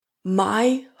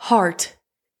My heart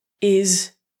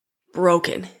is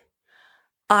broken.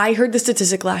 I heard the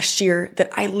statistic last year that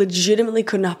I legitimately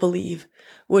could not believe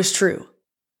was true.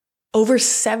 Over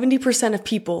 70% of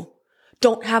people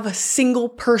don't have a single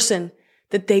person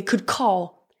that they could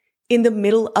call in the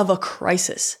middle of a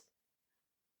crisis.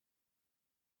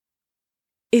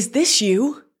 Is this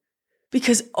you?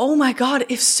 Because, oh my God,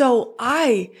 if so,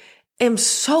 I am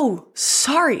so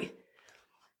sorry.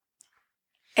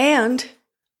 And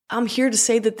I'm here to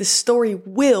say that this story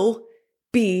will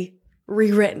be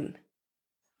rewritten.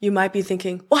 You might be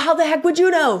thinking, well, how the heck would you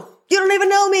know? You don't even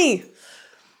know me.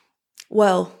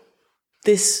 Well,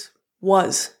 this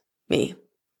was me.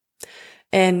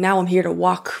 And now I'm here to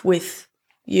walk with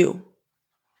you.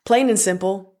 Plain and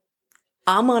simple,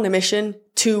 I'm on a mission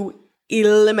to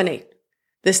eliminate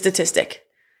this statistic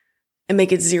and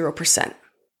make it 0%.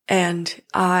 And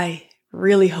I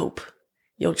really hope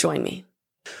you'll join me.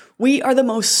 We are the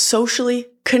most socially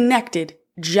connected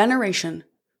generation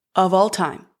of all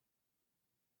time.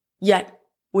 Yet,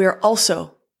 we are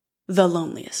also the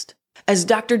loneliest. As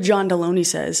Dr. John Deloney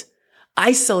says,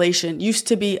 isolation used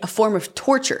to be a form of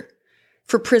torture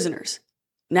for prisoners.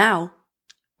 Now,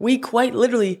 we quite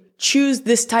literally choose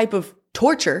this type of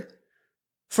torture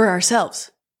for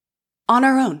ourselves, on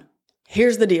our own.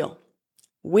 Here's the deal.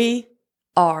 We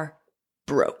are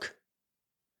broke.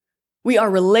 We are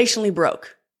relationally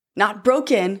broke. Not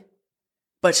broken,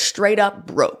 but straight up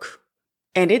broke.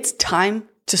 And it's time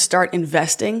to start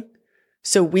investing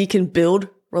so we can build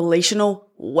relational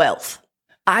wealth.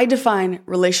 I define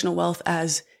relational wealth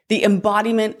as the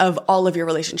embodiment of all of your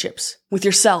relationships with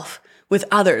yourself, with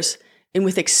others, and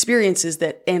with experiences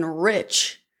that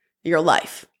enrich your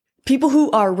life. People who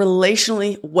are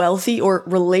relationally wealthy or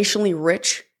relationally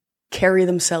rich carry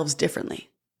themselves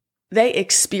differently. They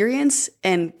experience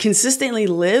and consistently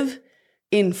live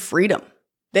in freedom.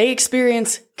 They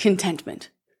experience contentment,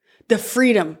 the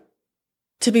freedom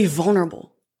to be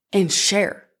vulnerable and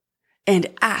share and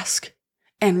ask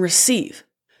and receive,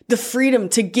 the freedom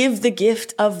to give the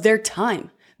gift of their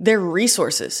time, their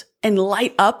resources, and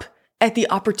light up at the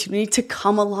opportunity to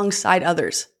come alongside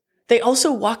others. They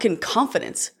also walk in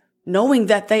confidence, knowing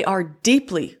that they are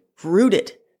deeply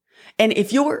rooted. And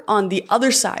if you're on the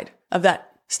other side of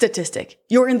that statistic,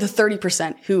 you're in the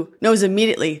 30% who knows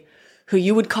immediately who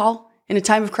you would call in a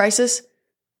time of crisis,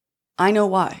 I know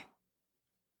why.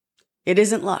 It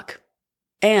isn't luck.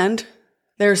 And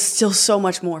there's still so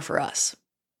much more for us.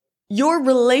 Your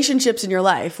relationships in your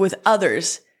life with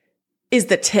others is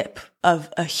the tip of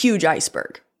a huge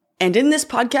iceberg. And in this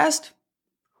podcast,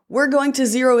 we're going to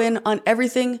zero in on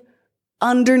everything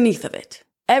underneath of it.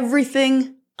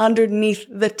 Everything underneath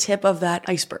the tip of that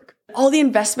iceberg. All the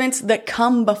investments that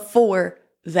come before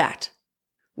that.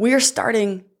 We are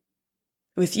starting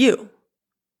with you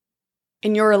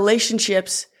in your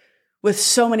relationships with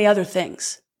so many other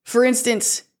things. For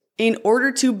instance, in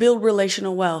order to build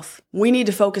relational wealth, we need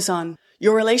to focus on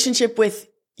your relationship with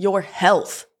your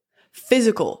health,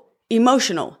 physical,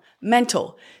 emotional,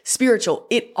 mental, spiritual.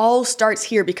 It all starts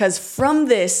here because from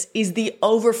this is the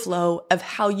overflow of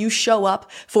how you show up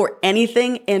for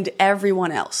anything and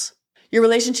everyone else. Your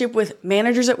relationship with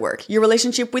managers at work, your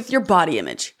relationship with your body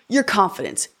image, your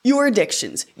confidence, your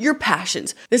addictions, your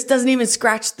passions. This doesn't even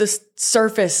scratch the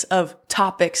surface of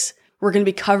topics we're going to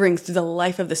be covering through the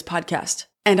life of this podcast.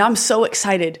 And I'm so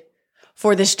excited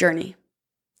for this journey.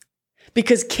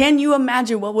 Because can you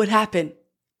imagine what would happen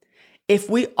if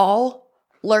we all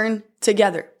learn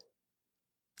together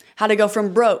how to go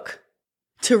from broke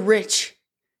to rich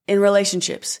in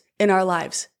relationships in our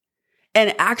lives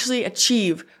and actually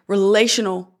achieve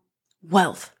relational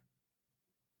wealth?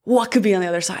 What could be on the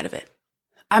other side of it?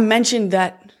 I mentioned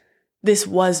that this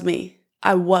was me.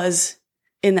 I was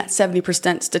in that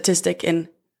 70% statistic, and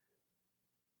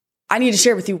I need to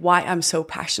share with you why I'm so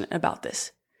passionate about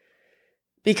this.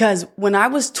 Because when I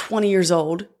was 20 years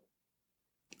old,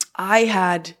 I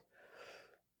had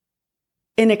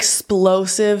an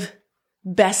explosive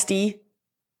bestie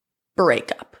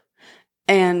breakup.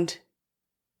 And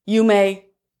you may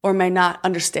or may not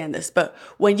understand this, but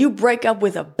when you break up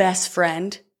with a best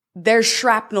friend, there's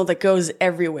shrapnel that goes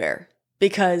everywhere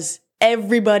because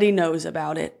everybody knows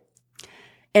about it.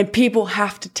 And people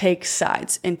have to take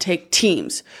sides and take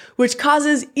teams, which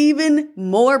causes even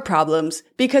more problems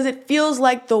because it feels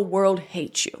like the world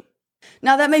hates you.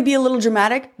 Now, that may be a little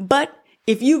dramatic, but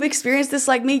if you've experienced this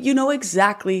like me, you know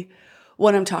exactly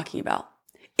what I'm talking about.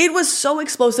 It was so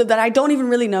explosive that I don't even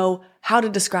really know how to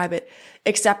describe it,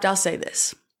 except I'll say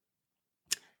this.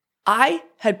 I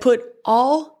had put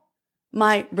all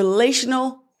my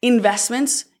relational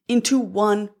investments into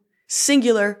one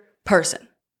singular person.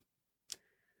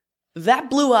 that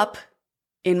blew up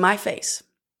in my face.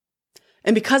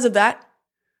 And because of that,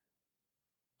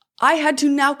 I had to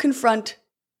now confront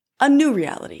a new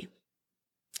reality.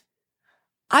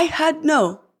 I had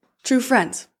no true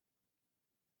friends.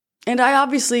 And I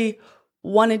obviously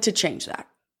wanted to change that.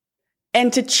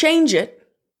 And to change it,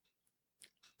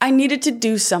 I needed to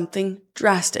do something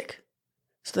drastic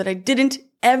so that I didn't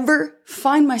ever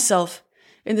find myself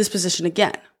in this position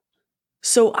again.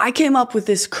 So I came up with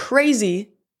this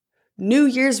crazy New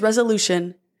Year's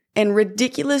resolution and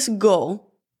ridiculous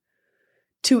goal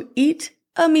to eat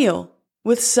a meal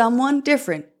with someone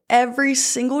different every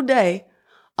single day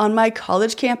on my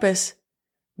college campus,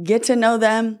 get to know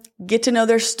them, get to know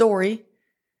their story,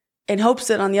 in hopes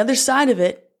that on the other side of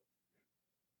it,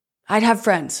 I'd have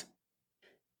friends.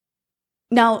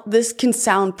 Now, this can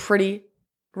sound pretty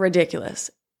ridiculous,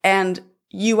 and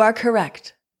you are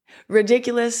correct.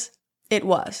 Ridiculous it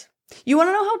was. You want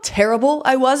to know how terrible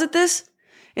I was at this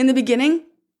in the beginning?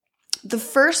 The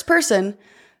first person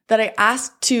that I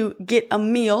asked to get a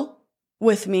meal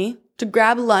with me, to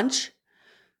grab lunch,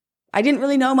 I didn't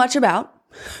really know much about,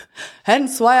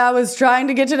 hence why I was trying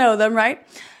to get to know them, right?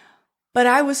 But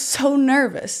I was so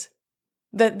nervous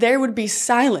that there would be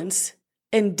silence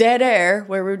and dead air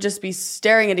where we would just be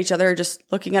staring at each other, just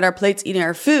looking at our plates, eating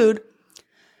our food,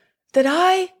 that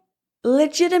I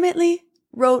legitimately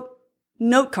wrote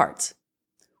note cards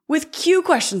with cue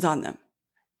questions on them.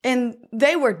 And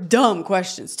they were dumb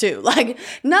questions too. Like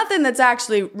nothing that's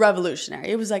actually revolutionary.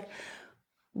 It was like,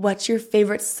 what's your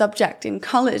favorite subject in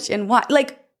college and why?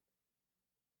 Like,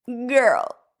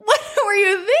 girl, what were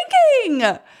you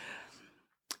thinking?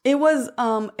 It was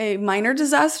a minor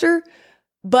disaster,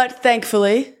 but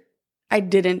thankfully I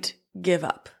didn't give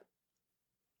up.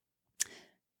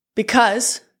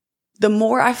 Because the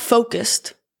more I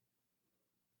focused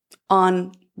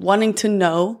on wanting to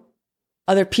know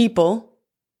other people,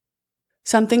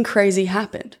 something crazy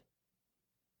happened.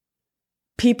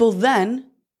 People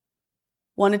then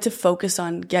wanted to focus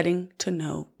on getting to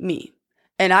know me.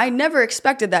 And I never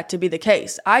expected that to be the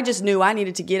case. I just knew I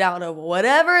needed to get out of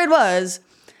whatever it was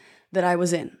that I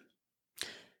was in.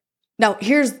 Now,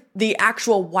 here's the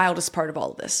actual wildest part of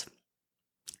all of this.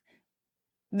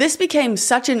 This became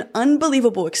such an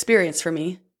unbelievable experience for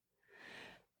me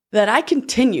that I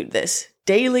continued this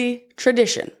daily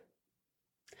tradition.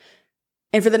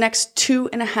 And for the next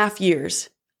 2.5 years,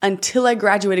 until I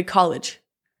graduated college,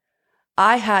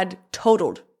 I had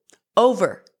totaled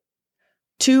over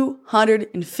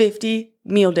 250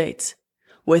 meal dates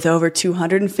with over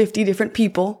 250 different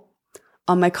people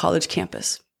on my college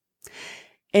campus.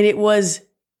 And it was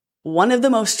one of the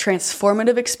most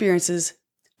transformative experiences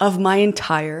of my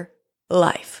entire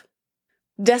life.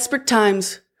 Desperate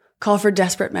times call for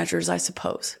desperate measures, I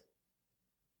suppose.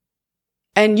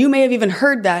 And you may have even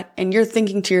heard that and you're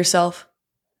thinking to yourself,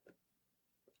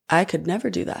 I could never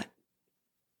do that.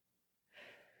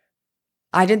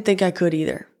 I didn't think I could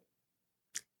either.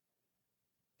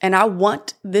 And I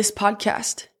want this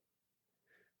podcast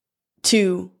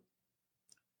to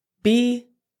be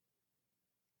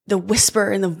the whisper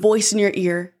and the voice in your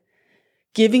ear,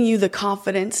 giving you the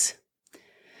confidence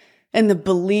and the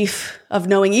belief of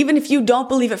knowing, even if you don't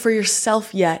believe it for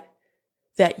yourself yet,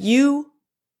 that you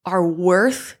are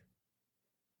worth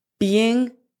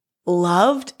being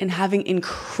loved and having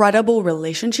incredible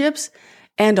relationships.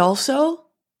 And also,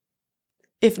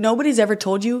 if nobody's ever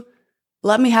told you,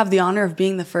 let me have the honor of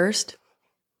being the first,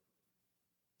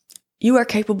 you are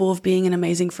capable of being an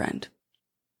amazing friend.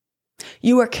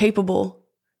 You are capable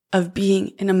of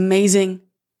being an amazing,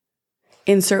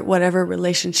 insert whatever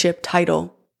relationship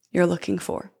title you're looking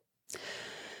for.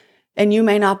 And you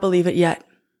may not believe it yet,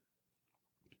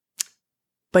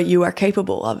 but you are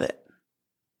capable of it.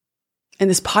 And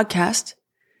this podcast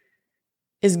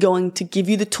is going to give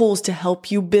you the tools to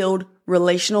help you build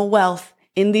relational wealth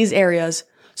in these areas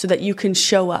so that you can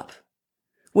show up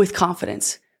with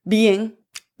confidence, being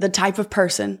the type of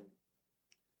person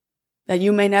that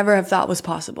you may never have thought was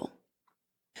possible.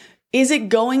 Is it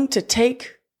going to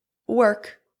take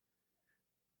work?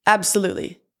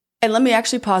 Absolutely. And let me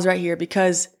actually pause right here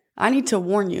because I need to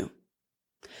warn you.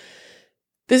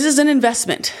 This is an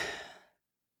investment.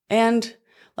 And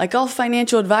like all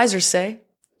financial advisors say,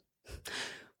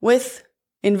 with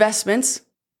investments,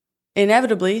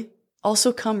 inevitably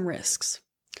also come risks.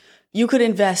 You could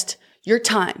invest your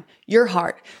time, your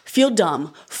heart, feel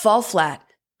dumb, fall flat,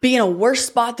 be in a worse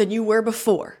spot than you were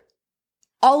before.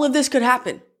 All of this could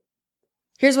happen.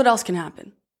 Here's what else can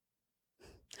happen.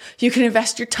 You can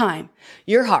invest your time,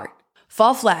 your heart,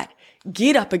 fall flat,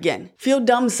 get up again, feel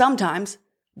dumb sometimes,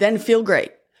 then feel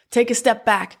great. Take a step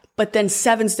back, but then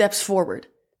 7 steps forward.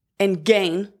 and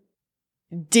gain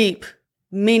deep,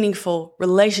 meaningful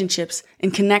relationships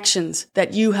and connections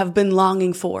that you have been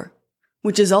longing for,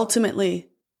 which is ultimately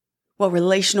what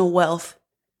relational wealth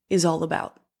is all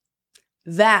about.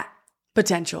 That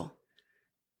potential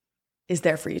is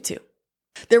there for you too.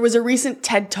 There was a recent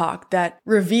TED Talk that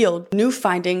revealed new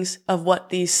findings of what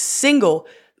the single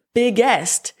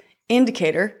biggest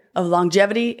indicator of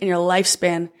longevity in your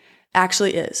lifespan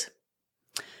actually is.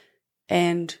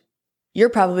 And you're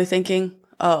probably thinking,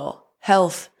 oh,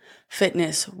 health,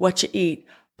 fitness, what you eat,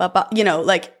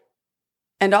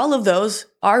 and all of those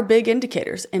are big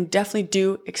indicators and definitely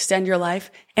do extend your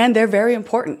life, and they're very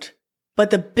important. But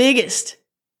the biggest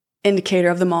indicator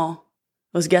of them all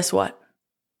was, guess what?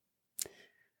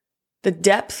 The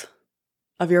depth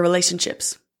of your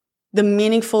relationships, the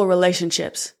meaningful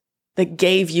relationships that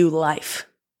gave you life.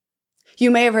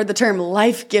 You may have heard the term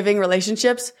life-giving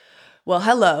relationships. Well,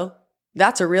 hello,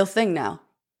 that's a real thing now.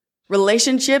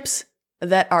 Relationships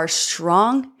that are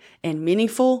strong and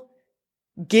meaningful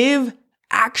give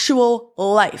actual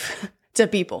life to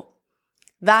people.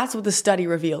 That's what the study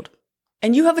revealed.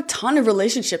 And you have a ton of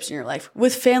relationships in your life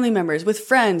with family members, with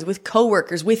friends, with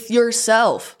coworkers, with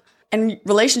yourself, and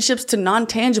relationships to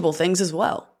non-tangible things as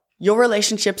well. Your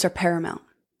relationships are paramount.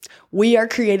 We are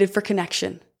created for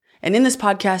connection. And in this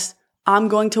podcast, I'm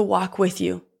going to walk with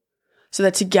you so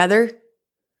that together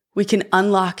we can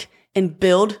unlock and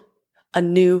build a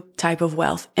new type of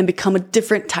wealth and become a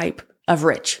different type of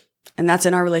rich. And that's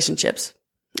in our relationships.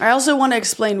 I also want to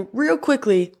explain real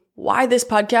quickly why this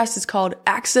podcast is called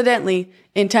Accidentally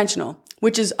Intentional,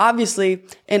 which is obviously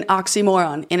an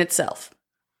oxymoron in itself.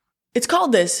 It's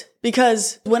called this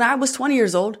because when I was 20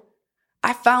 years old,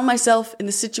 I found myself in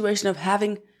the situation of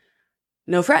having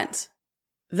no friends.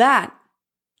 That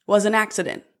was an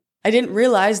accident. I didn't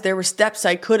realize there were steps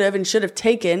I could have and should have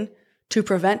taken to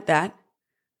prevent that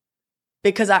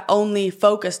because I only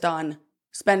focused on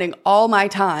spending all my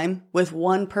time with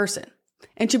one person.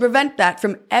 And to prevent that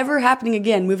from ever happening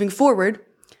again moving forward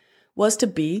was to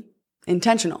be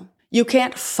intentional. You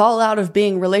can't fall out of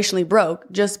being relationally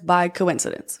broke just by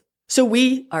coincidence. So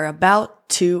we are about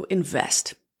to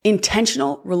invest.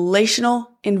 Intentional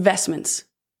relational investments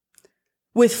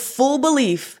with full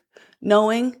belief,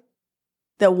 knowing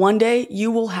that one day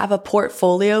you will have a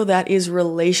portfolio that is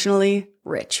relationally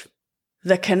rich.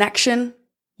 The connection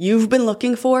you've been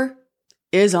looking for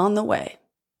is on the way.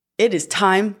 It is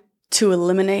time to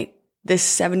eliminate this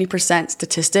 70%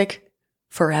 statistic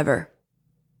forever.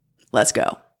 Let's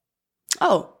go.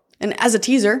 Oh, and as a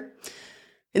teaser,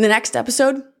 in the next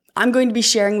episode, I'm going to be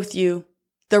sharing with you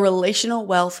the Relational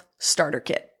Wealth Starter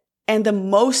Kit and the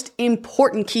most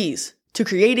important keys to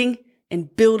creating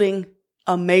and building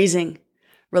amazing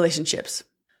relationships.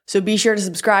 So be sure to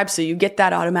subscribe so you get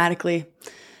that automatically.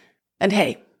 And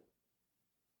hey,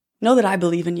 know that I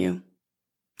believe in you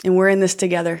and we're in this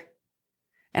together.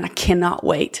 And I cannot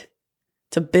wait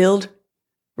to build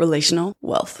relational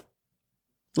wealth.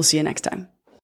 We'll see you next time.